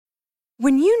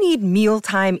When you need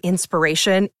mealtime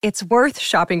inspiration, it's worth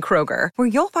shopping Kroger, where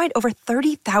you'll find over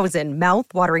 30,000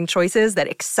 mouth-watering choices that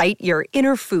excite your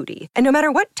inner foodie. And no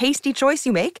matter what tasty choice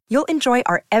you make, you'll enjoy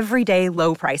our everyday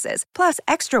low prices, plus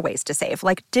extra ways to save,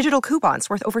 like digital coupons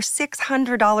worth over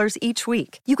 $600 each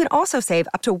week. You can also save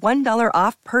up to $1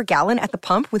 off per gallon at the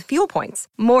pump with fuel points.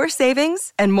 More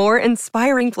savings and more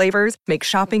inspiring flavors make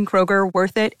shopping Kroger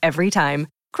worth it every time.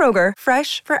 Kroger,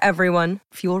 fresh for everyone.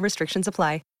 Fuel restrictions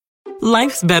apply.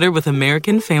 Life's better with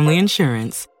American Family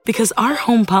Insurance because our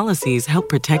home policies help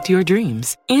protect your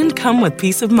dreams and come with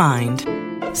peace of mind.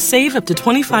 Save up to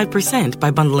 25% by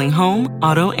bundling home,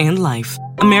 auto, and life.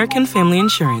 American Family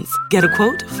Insurance. Get a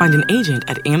quote, find an agent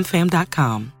at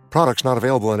amfam.com. Products not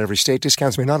available in every state.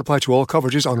 Discounts may not apply to all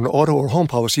coverages on an auto or home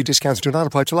policy. Discounts do not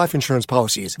apply to life insurance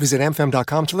policies. Visit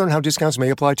amfam.com to learn how discounts may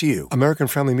apply to you. American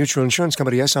Family Mutual Insurance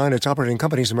Company, SI, and its operating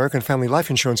companies, American Family Life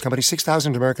Insurance Company,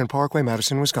 6000 American Parkway,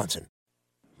 Madison, Wisconsin.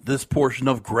 This portion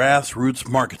of Grassroots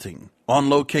Marketing on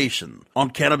Location on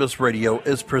Cannabis Radio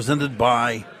is presented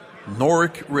by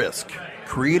Noric Risk.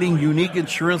 Creating unique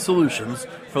insurance solutions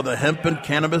for the hemp and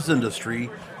cannabis industry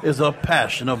is a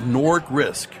passion of Noric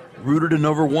Risk, rooted in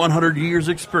over 100 years'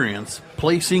 experience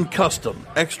placing custom,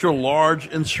 extra-large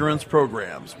insurance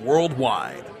programs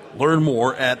worldwide. Learn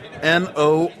more at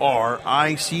NORICK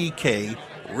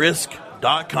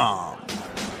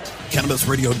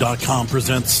CannabisRadio.com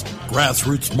presents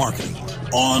Grassroots Marketing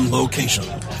on Location,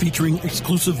 featuring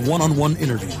exclusive one-on-one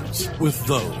interviews with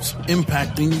those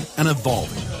impacting and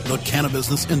evolving the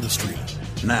cannabis industry.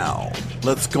 Now,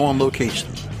 let's go on location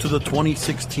to the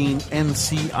 2016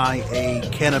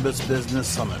 NCIA Cannabis Business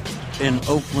Summit in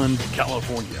Oakland,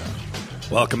 California.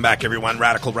 Welcome back, everyone.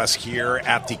 Radical Russ here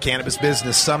at the Cannabis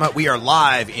Business Summit. We are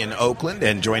live in Oakland,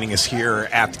 and joining us here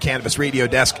at the Cannabis Radio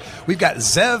Desk, we've got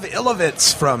Zev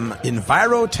Ilovitz from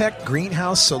Envirotech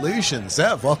Greenhouse Solutions.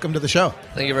 Zev, welcome to the show.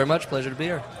 Thank you very much. Pleasure to be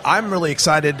here. I'm really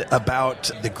excited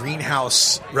about the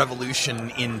greenhouse revolution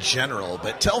in general,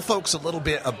 but tell folks a little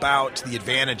bit about the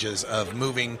advantages of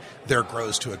moving their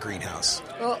grows to a greenhouse.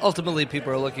 Well, ultimately,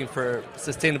 people are looking for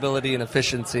sustainability and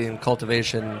efficiency in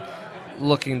cultivation.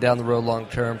 Looking down the road long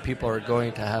term, people are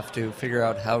going to have to figure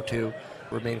out how to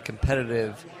remain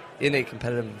competitive in a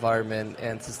competitive environment,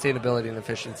 and sustainability and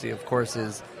efficiency, of course,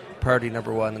 is priority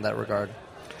number one in that regard.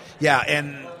 Yeah,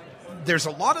 and there's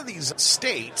a lot of these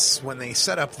states, when they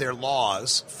set up their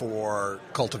laws for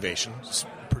cultivation,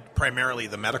 primarily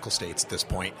the medical states at this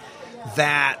point,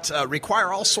 that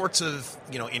require all sorts of,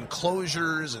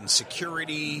 enclosures and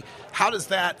security. How does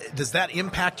that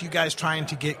impact you guys trying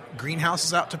to get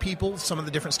greenhouses out to people, some of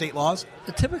the different state laws?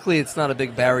 Typically, it's not a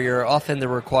big barrier. Often they're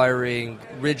requiring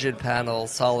rigid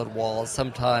panels, solid walls.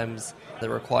 Sometimes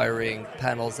they're requiring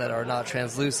panels that are not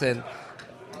translucent.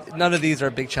 None of these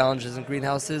are big challenges in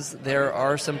greenhouses. There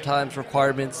are sometimes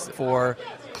requirements for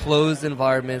closed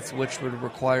environments which would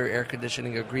require air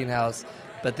conditioning a greenhouse,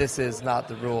 but this is not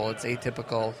the rule. It's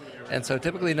atypical. And so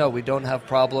typically, no, we don't have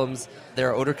problems. There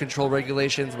are odor control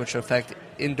regulations which affect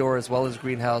indoor as well as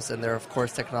greenhouse, and there are, of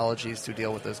course, technologies to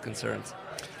deal with those concerns.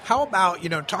 How about,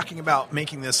 talking about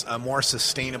making this a more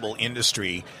sustainable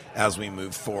industry as we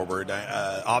move forward?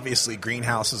 Obviously,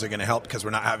 greenhouses are going to help because we're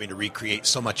not having to recreate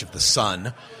so much of the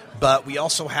sun, but we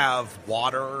also have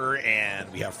water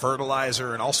and we have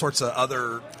fertilizer and all sorts of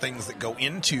other things that go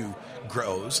into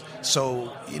grows.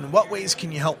 So in what ways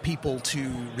can you help people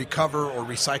to recover or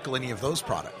recycle any of those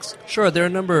products? Sure. There are a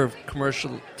number of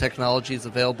commercial technologies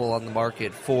available on the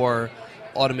market for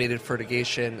automated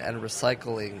fertigation and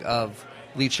recycling of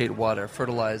leachate water,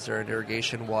 fertilizer, and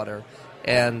irrigation water.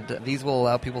 And these will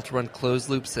allow people to run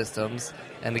closed-loop systems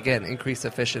and, again, increase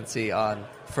efficiency on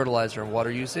fertilizer and water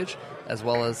usage, as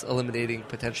well as eliminating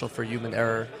potential for human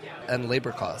error and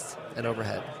labor costs and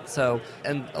overhead.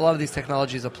 And a lot of these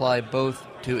technologies apply both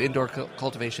to indoor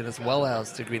cultivation as well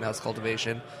as to greenhouse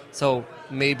cultivation. So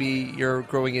maybe you're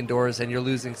growing indoors and you're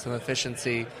losing some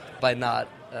efficiency by not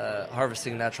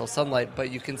harvesting natural sunlight,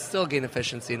 but you can still gain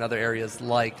efficiency in other areas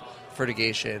like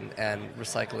fertigation and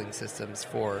recycling systems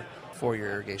for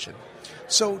your irrigation.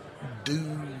 So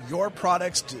do your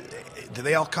products, do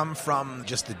they all come from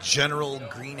just the general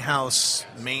greenhouse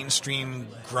mainstream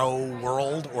grow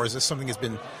world, or is this something that's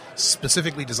been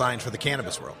specifically designed for the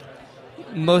cannabis world?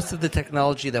 Most of the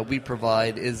technology that we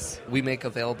provide we make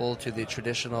available to the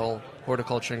traditional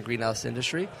horticulture and greenhouse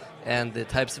industry, and the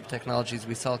types of technologies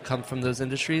we sell come from those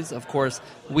industries. Of course,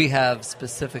 we have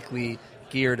specifically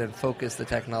geared and focused the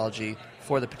technology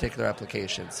for the particular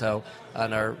application. So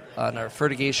on our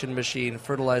fertigation machine,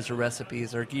 fertilizer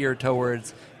recipes are geared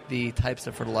towards the types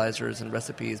of fertilizers and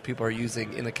recipes people are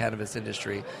using in the cannabis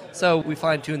industry. So we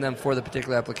fine-tune them for the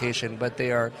particular application, but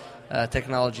they are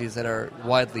technologies that are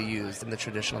widely used in the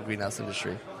traditional greenhouse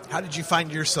industry. How did you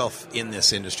find yourself in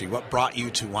this industry? What brought you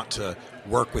to want to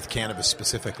work with cannabis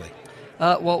specifically?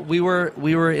 Well, we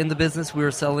were in the business. We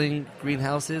were selling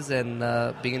greenhouses, and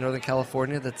being in Northern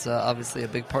California, that's obviously a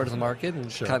big part of the market,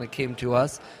 and kind of came to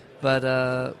us.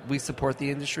 But we support the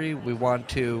industry. We want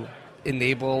to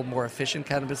enable more efficient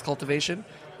cannabis cultivation,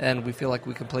 and we feel like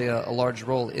we can play a large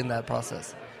role in that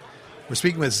process. We're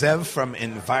speaking with Zev from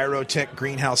Envirotech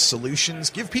Greenhouse Solutions.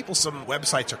 Give people some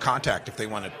websites or contact if they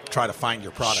want to try to find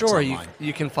your products online. Sure,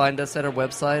 you can find us at our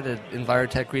website at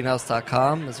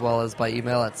envirotechgreenhouse.com, as well as by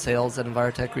email at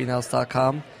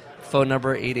sales@envirotechgreenhouse.com. Phone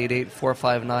number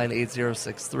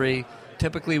 888-459-8063.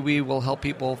 Typically, we will help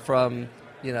people from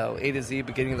A to Z,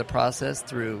 beginning of the process,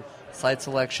 through site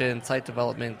selection, site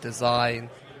development, design,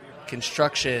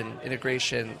 construction,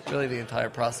 integration, really the entire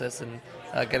process, and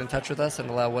get in touch with us and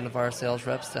allow one of our sales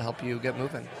reps to help you get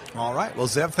moving. All right. Well,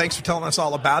 Zev, thanks for telling us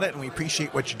all about it, and we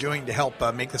appreciate what you're doing to help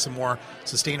make this a more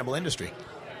sustainable industry.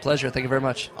 Pleasure. Thank you very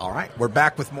much. All right. We're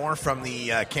back with more from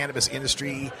the Cannabis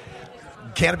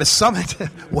Summit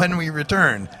when we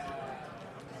return.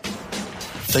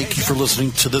 Thank you for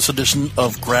listening to this edition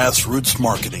of Grassroots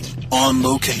Marketing on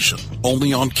location,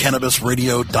 only on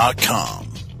CannabisRadio.com.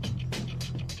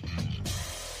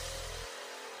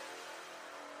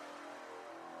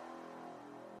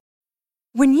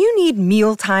 When you need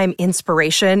mealtime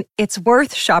inspiration, it's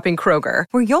worth shopping Kroger,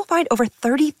 where you'll find over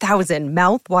 30,000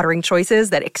 mouth-watering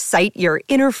choices that excite your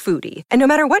inner foodie. And no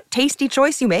matter what tasty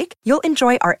choice you make, you'll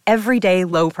enjoy our everyday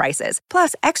low prices,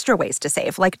 plus extra ways to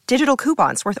save, like digital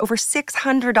coupons worth over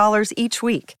 $600 each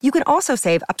week. You can also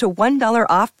save up to $1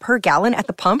 off per gallon at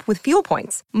the pump with fuel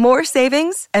points. More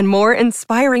savings and more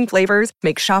inspiring flavors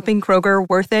make shopping Kroger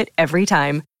worth it every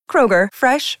time. Kroger,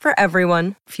 fresh for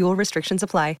everyone. Fuel restrictions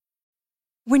apply.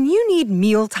 When you need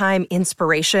mealtime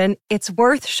inspiration, it's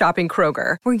worth shopping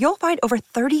Kroger, where you'll find over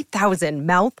 30,000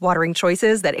 mouth-watering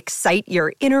choices that excite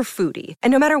your inner foodie.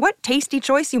 And no matter what tasty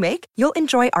choice you make, you'll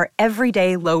enjoy our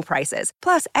everyday low prices,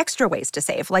 plus extra ways to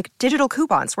save, like digital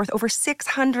coupons worth over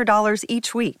 $600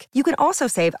 each week. You can also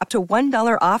save up to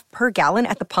 $1 off per gallon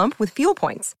at the pump with fuel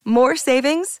points. More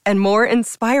savings and more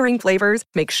inspiring flavors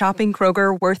make shopping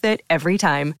Kroger worth it every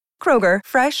time. Kroger,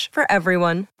 fresh for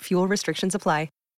everyone. Fuel restrictions apply.